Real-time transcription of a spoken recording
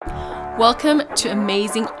Welcome to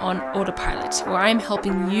Amazing on Autopilot, where I'm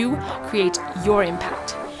helping you create your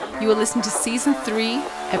impact. You will listen to Season 3,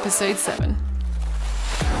 Episode 7.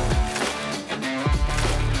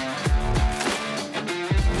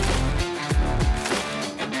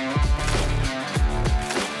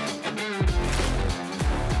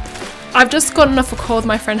 I've just gotten off a call with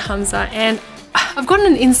my friend Hamza, and I've gotten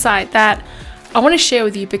an insight that I want to share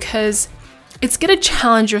with you because it's going to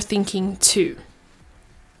challenge your thinking too.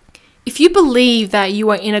 If you believe that you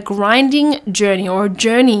are in a grinding journey or a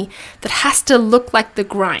journey that has to look like the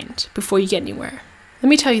grind before you get anywhere, let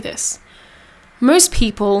me tell you this. Most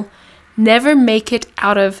people never make it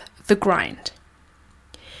out of the grind.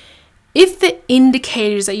 If the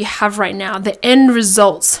indicators that you have right now, the end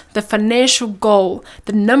results, the financial goal,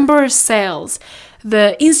 the number of sales,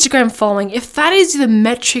 the Instagram following, if that is the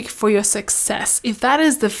metric for your success, if that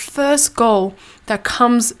is the first goal that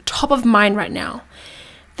comes top of mind right now,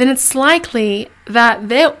 then it's likely that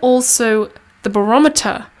they're also the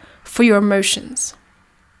barometer for your emotions.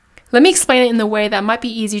 Let me explain it in the way that might be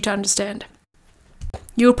easy to understand.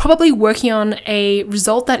 You're probably working on a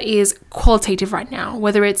result that is qualitative right now,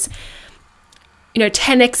 whether it's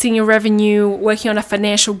 10xing your revenue, working on a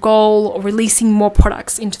financial goal, or releasing more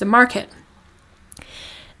products into the market.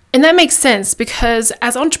 And that makes sense because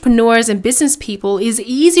as entrepreneurs and business people, it is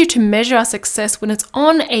easier to measure our success when it's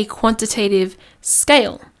on a quantitative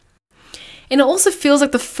scale. And it also feels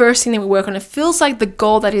like the first thing that we work on. It feels like the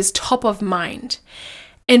goal that is top of mind.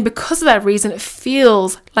 And because of that reason, it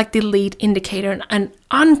feels like the lead indicator. And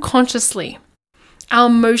unconsciously, our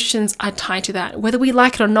emotions are tied to that. Whether we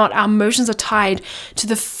like it or not, our emotions are tied to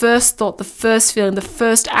the first thought, the first feeling, the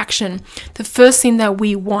first action, the first thing that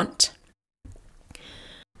we want.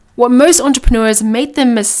 What most entrepreneurs make the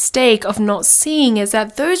mistake of not seeing is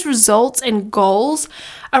that those results and goals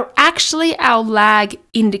are actually our lag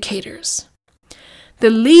indicators. The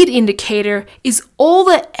lead indicator is all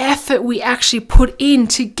the effort we actually put in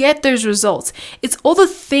to get those results. It's all the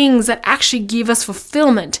things that actually give us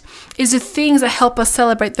fulfillment. It's the things that help us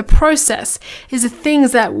celebrate the process. It's the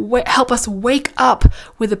things that help us wake up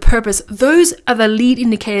with a purpose. Those are the lead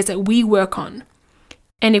indicators that we work on.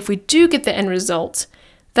 And if we do get the end result,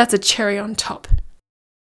 that's a cherry on top.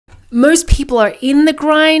 Most people are in the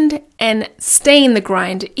grind and stay in the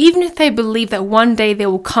grind, even if they believe that one day they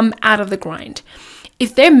will come out of the grind.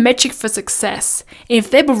 If their metric for success, and if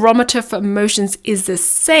their barometer for emotions is the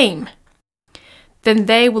same, then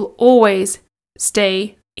they will always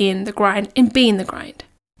stay in the grind and be in the grind.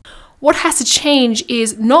 What has to change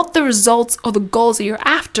is not the results or the goals that you're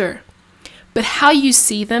after, but how you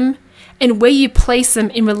see them and where you place them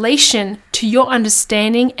in relation to your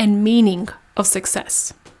understanding and meaning of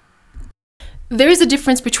success. There is a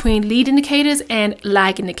difference between lead indicators and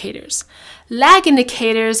lag indicators. Lag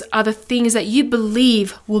indicators are the things that you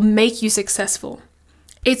believe will make you successful.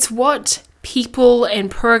 It's what people and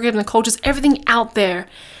programs and cultures, everything out there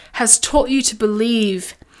has taught you to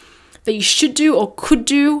believe that you should do or could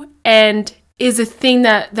do and is a thing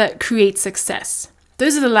that creates success.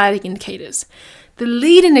 Those are the lag indicators. The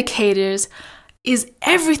lead indicators is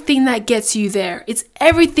everything that gets you there. It's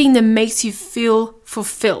everything that makes you feel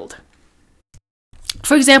fulfilled.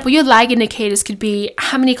 For example, your lag indicators could be,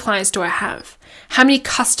 how many clients do I have? How many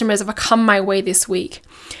customers have come my way this week?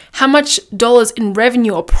 How much dollars in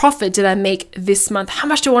revenue or profit did I make this month? How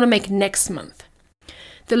much do I want to make next month?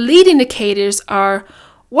 The lead indicators are,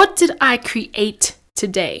 what did I create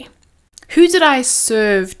today? Who did I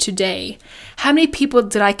serve today? How many people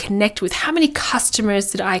did I connect with? How many customers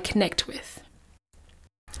did I connect with?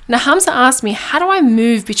 Now, Hamza asked me, how do I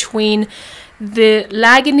move between the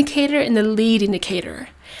lag indicator and the lead indicator?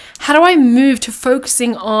 How do I move to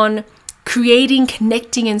focusing on creating,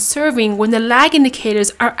 connecting, and serving when the lag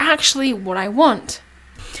indicators are actually what I want?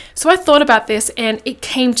 So I thought about this and it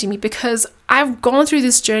came to me because I've gone through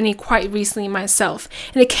this journey quite recently myself.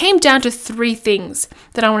 And it came down to 3 things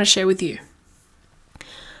that I want to share with you.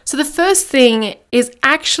 So the first thing is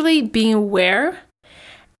actually being aware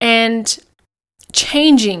and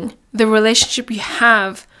changing the relationship you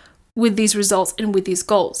have with these results and with these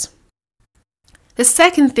goals. The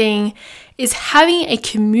second thing is having a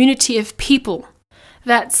community of people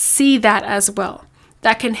that see that as well,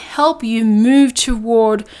 that can help you move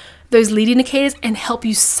toward those lead indicators and help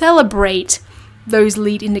you celebrate those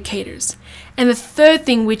lead indicators. And the third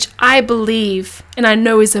thing, which I believe and I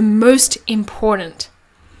know is the most important,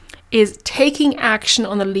 is taking action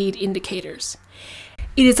on the lead indicators.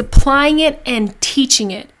 It is applying it and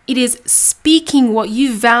teaching it. It is speaking what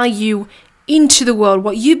you value into the world,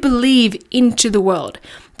 what you believe into the world.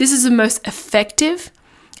 This is the most effective,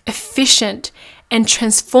 efficient, and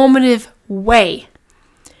transformative way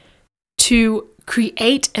to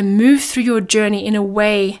create and move through your journey in a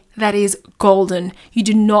way that is golden. You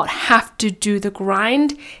do not have to do the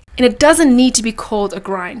grind, and it doesn't need to be called a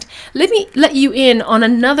grind. Let me let you in on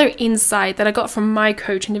another insight that I got from my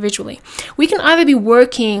coach individually. We can either be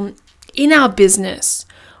working in our business,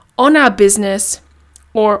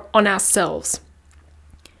 or on ourselves.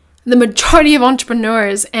 The majority of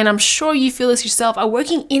entrepreneurs, and I'm sure you feel this yourself, are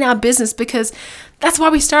working in our business because that's why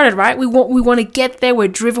we started, right? We want to get there, we're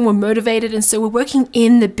driven, we're motivated, and so we're working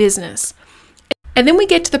in the business. And then we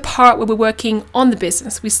get to the part where we're working on the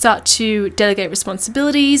business. We start to delegate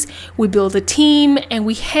responsibilities, we build a team, and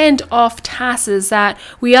we hand off tasks that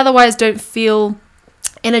we otherwise don't feel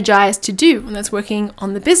energized to do, and that's working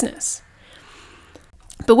on the business.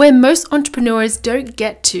 But where most entrepreneurs don't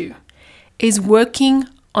get to is working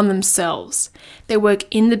on themselves. They work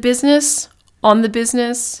in the business, on the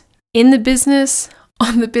business, in the business,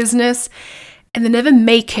 on the business, and they never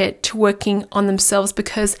make it to working on themselves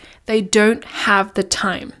because they don't have the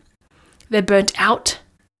time. They're burnt out,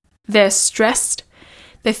 they're stressed,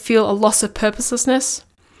 they feel a loss of purposelessness,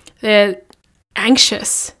 they're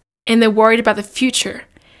anxious, and they're worried about the future,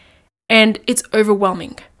 and it's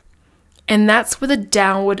overwhelming. And that's where the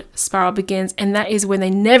downward spiral begins, and that is when they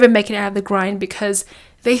never make it out of the grind because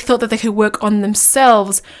they thought that they could work on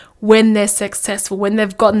themselves when they're successful, when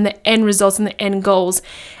they've gotten the end results and the end goals.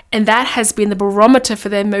 And that has been the barometer for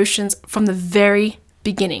their emotions from the very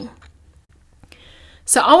beginning.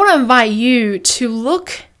 So I want to invite you to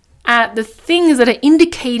look at the things that are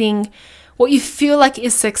indicating what you feel like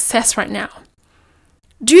is success right now.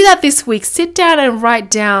 Do that this week. Sit down and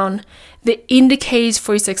write down the indicators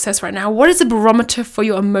for your success right now. What is the barometer for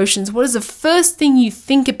your emotions? What is the first thing you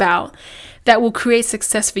think about that will create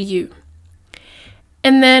success for you?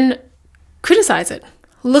 And then criticize it.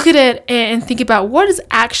 Look at it and think about what is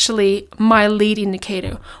actually my lead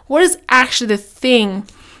indicator? What is actually the thing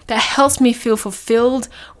that helps me feel fulfilled,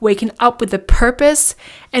 waking up with a purpose,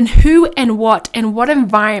 and who and what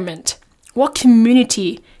environment, what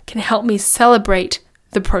community can help me celebrate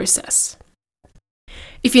the process?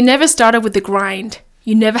 If you never started with the grind,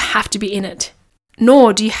 you never have to be in it,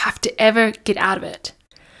 nor do you have to ever get out of it.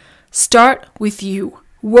 Start with you.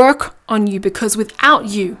 Work on you, because without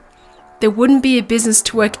you, there wouldn't be a business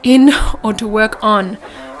to work in or to work on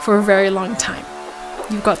for a very long time.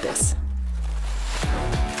 You've got this.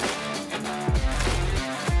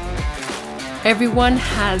 Everyone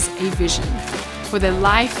has a vision for their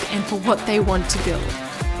life and for what they want to build.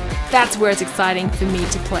 That's where it's exciting for me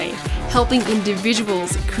to play, helping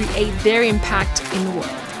individuals create their impact in the world.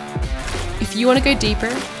 If you want to go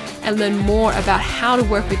deeper and learn more about how to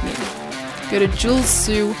work with me, go to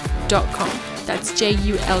julessu.com. That's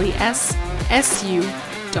JULESSU.com.